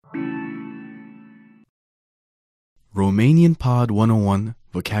Romanian Pod 101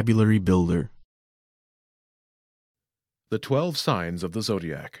 Vocabulary Builder. The 12 signs of the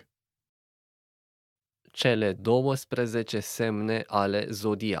Zodiac. Cele 12 semne ale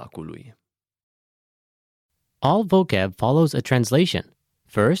zodiacului. All vocab follows a translation.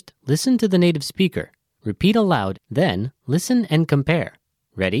 First, listen to the native speaker. Repeat aloud, then listen and compare.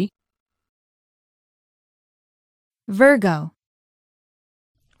 Ready? Virgo,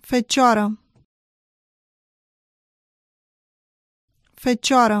 Fecioară.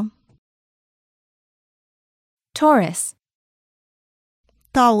 Fecioară. Taurus,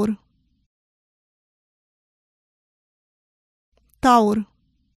 Taur. Taur.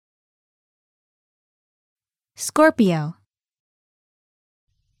 Scorpio,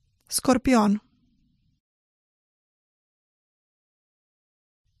 Scorpion.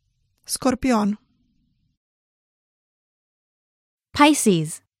 Scorpion.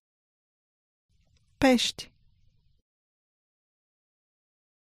 Pisces, Pești.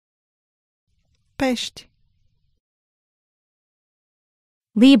 Pești.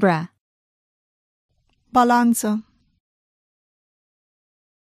 Libra, Balanță.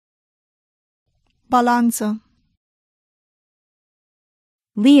 Balanță.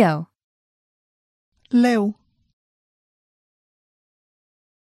 Leo, Leu.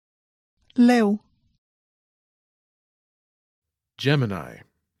 Leu. Gemini.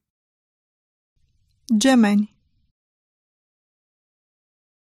 Gemeni.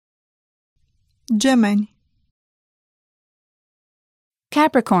 Gemeni.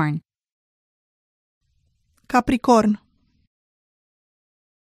 Capricorn, Capricorn.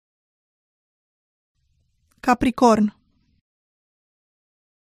 Capricorn.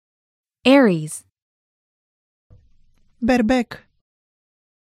 Aries, Berbec.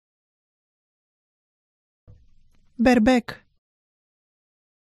 Berbec.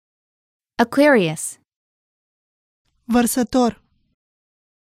 Aquarius, Vărsător.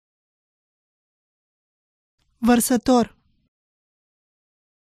 Vărsător.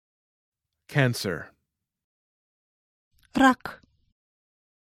 Cancer. Rac.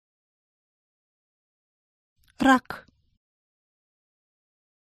 Rac.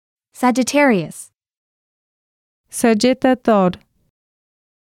 Sagittarius, Săgetător.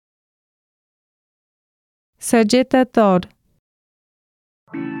 Săgetător.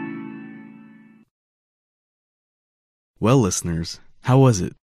 Well, listeners, how was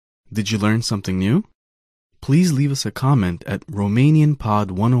it? Did you learn something new? Please leave us a comment at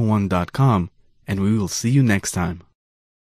RomanianPod101.com and we will see you next time.